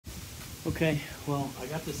Okay, well, I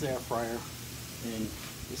got this air fryer and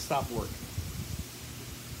it stopped working.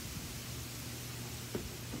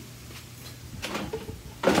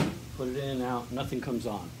 Put it in and out, nothing comes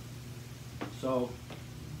on. So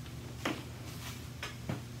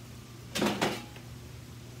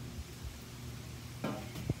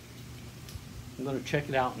I'm going to check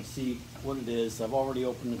it out and see what it is. I've already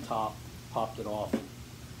opened the top, popped it off.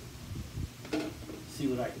 See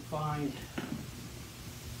what I can find.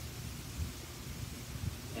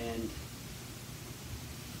 And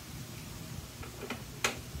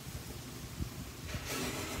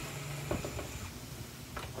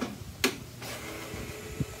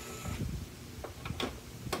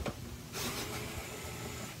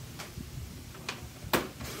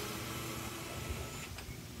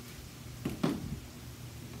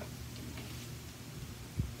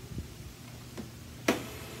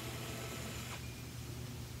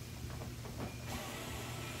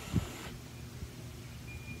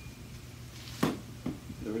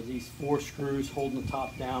there were these 4 screws holding the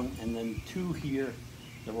top down, and then 2 here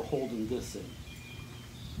that were holding this in.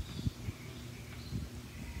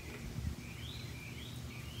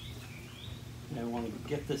 And I want to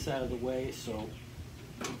get this out of the way, so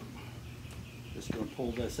just going to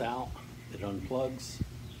pull this out. It unplugs.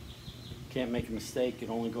 Can't make a mistake, it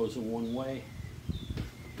only goes in one way.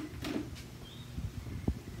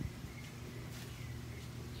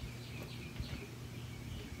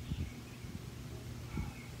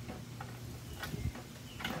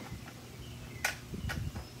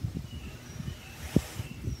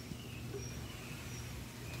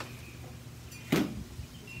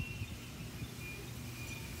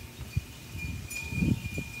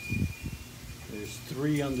 There's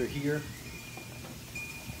 3 under here.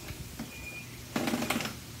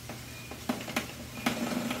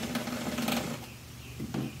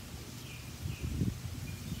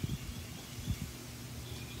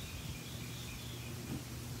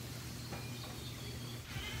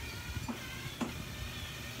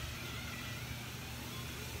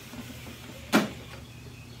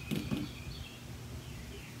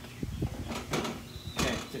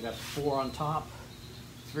 Okay, so I got 4 on top.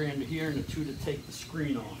 3 under here, and the 2 to take the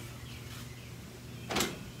screen off.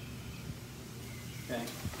 Okay,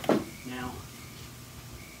 now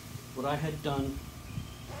what I had done,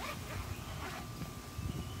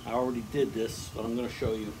 I already did this, but I'm going to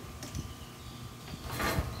show you.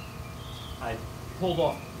 I pulled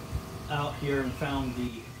off out here and found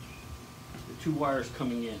the 2 wires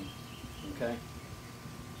coming in. Okay,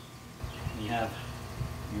 and you have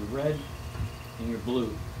your red and your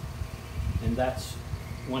blue, and that's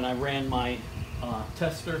when I ran my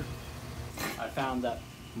tester. I found that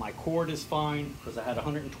my cord is fine because I had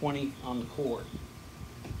 120 on the cord.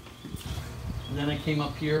 And then I came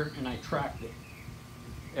up here and I tracked it.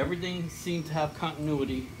 Everything seemed to have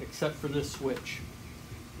continuity except for this switch.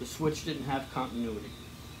 The switch didn't have continuity.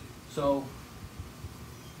 So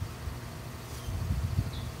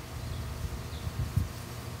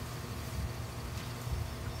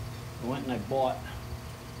I went and I bought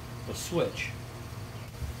a switch.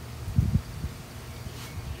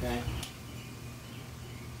 Okay,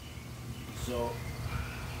 so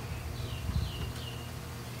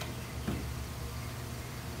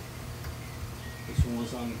this one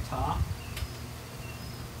was on the top,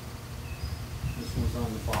 this one was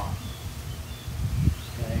on the bottom.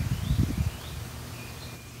 Okay.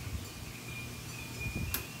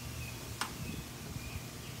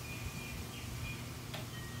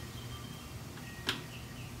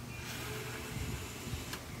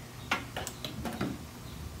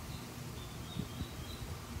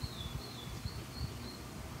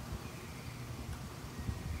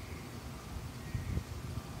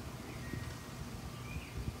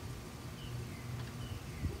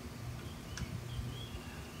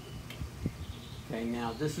 Okay,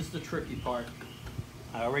 now this is the tricky part.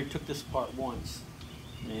 I already took this apart once,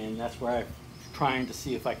 and that's where I'm trying to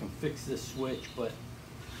see if I can fix this switch, but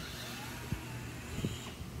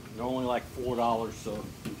they're only like $4, so.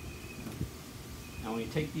 Now when you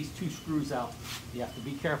take these 2 screws out, you have to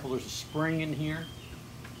be careful. There's a spring in here.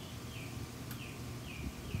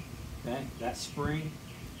 Okay, that spring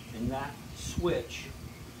and that switch,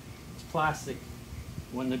 it's plastic.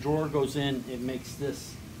 When the drawer goes in, it makes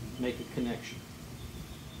this make a connection.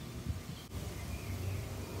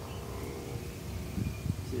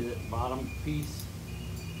 See that bottom piece?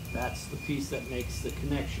 That's the piece that makes the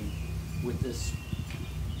connection with this,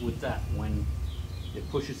 with that. When it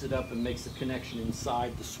pushes it up and makes the connection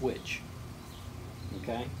inside the switch.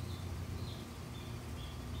 Okay?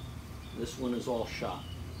 This one is all shot.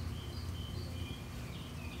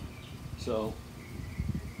 So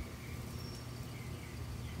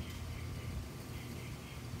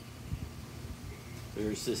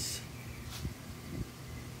there's this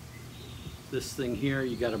thing here.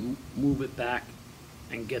 You got to move it back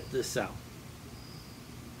and get this out.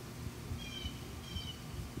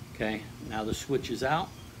 Okay, now the switch is out.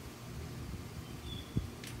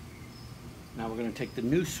 Now we're going to take the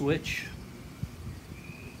new switch,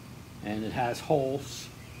 and it has holes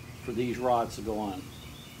for these rods to go on.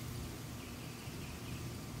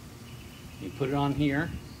 You put it on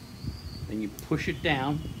here, then you push it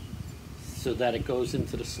down so that it goes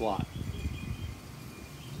into the slot.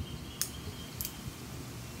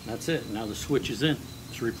 That's it. Now the switch is in.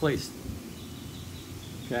 It's replaced.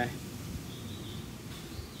 Okay.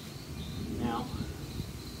 Now,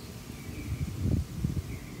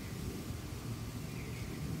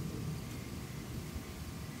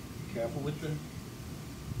 careful with the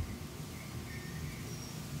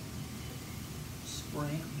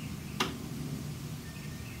spring.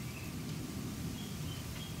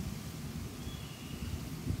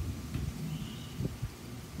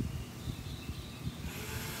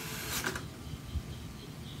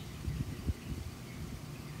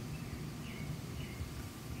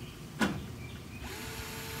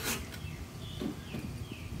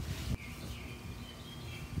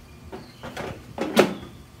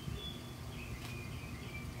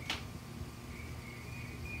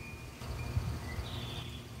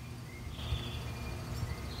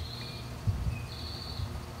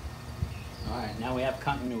 Alright, now we have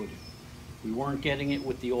continuity. We weren't getting it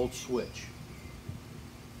with the old switch.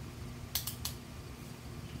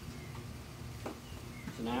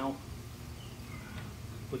 So now,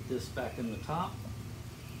 put this back in the top.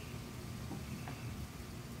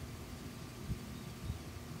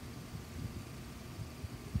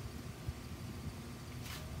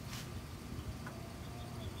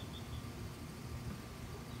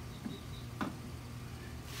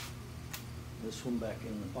 This one back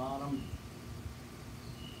in the bottom.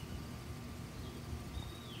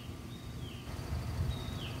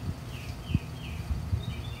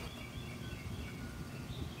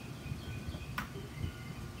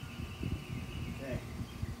 Okay,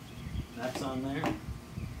 that's on there.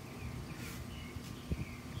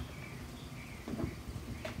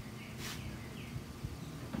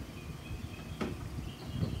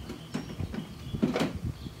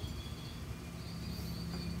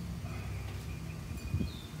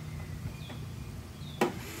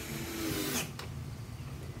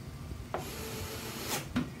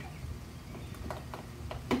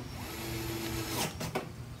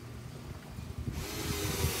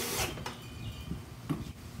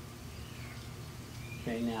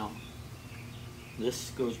 Okay, now this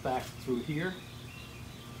goes back through here.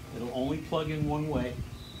 It'll only plug in one way.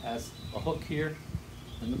 Has a hook here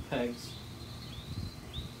and the pegs.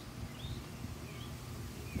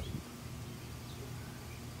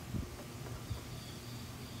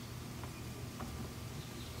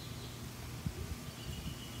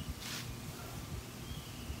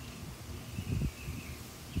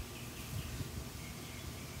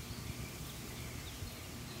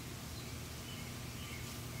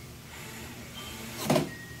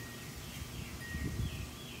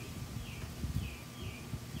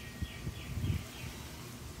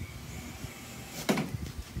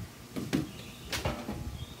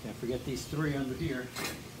 Forget these three under here.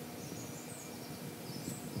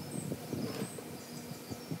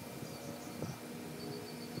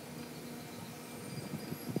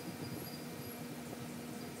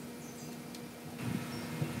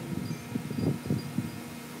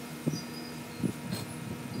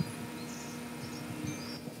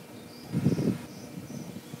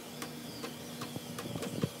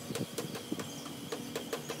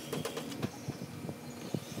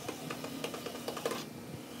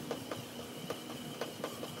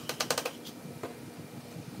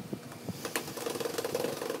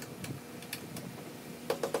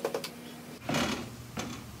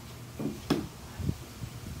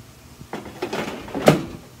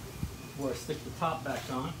 Before I stick the top back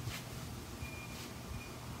on.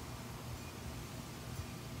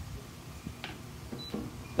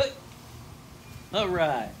 Hey. All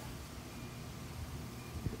right.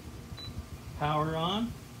 Power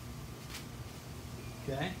on.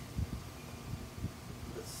 Okay.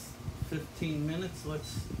 That's 15 minutes.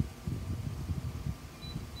 Let's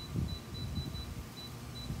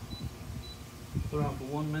put it on for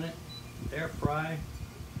 1 minute. Air fry.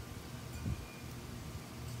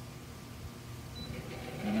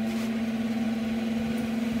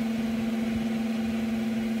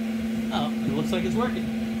 Oh, it looks like it's working.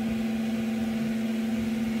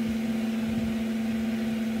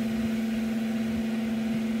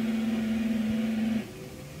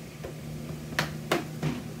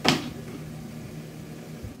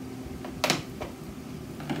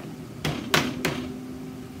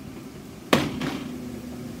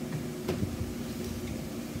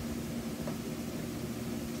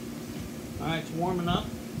 All right, it's warming up.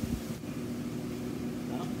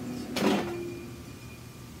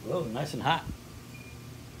 Whoa, nice and hot.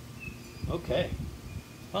 Okay.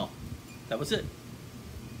 Well, that was it.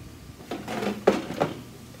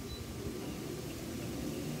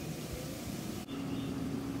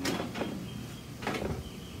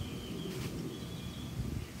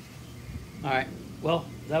 All right, well,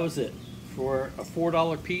 that was it. For a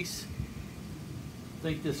 $4 piece, I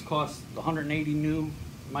think this cost 180 new.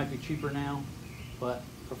 It might be cheaper now, but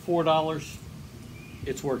for $4,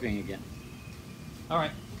 it's working again. All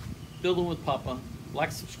right, building with Papa.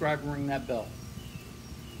 Like, subscribe, and ring that bell.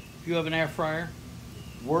 If you have an air fryer,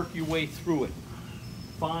 work your way through it.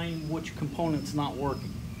 Find which component's not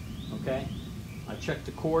working, okay? I checked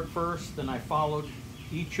the cord first, then I followed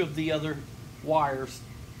each of the other wires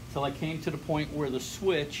till I came to the point where the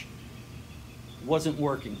switch wasn't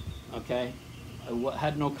working, okay? I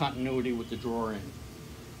had no continuity with the drawer in.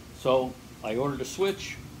 So I ordered a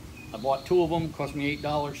switch. I bought 2 of them, cost me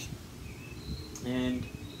 $8. And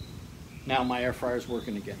now my air fryer is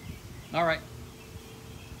working again. All right,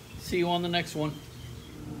 see you on the next one.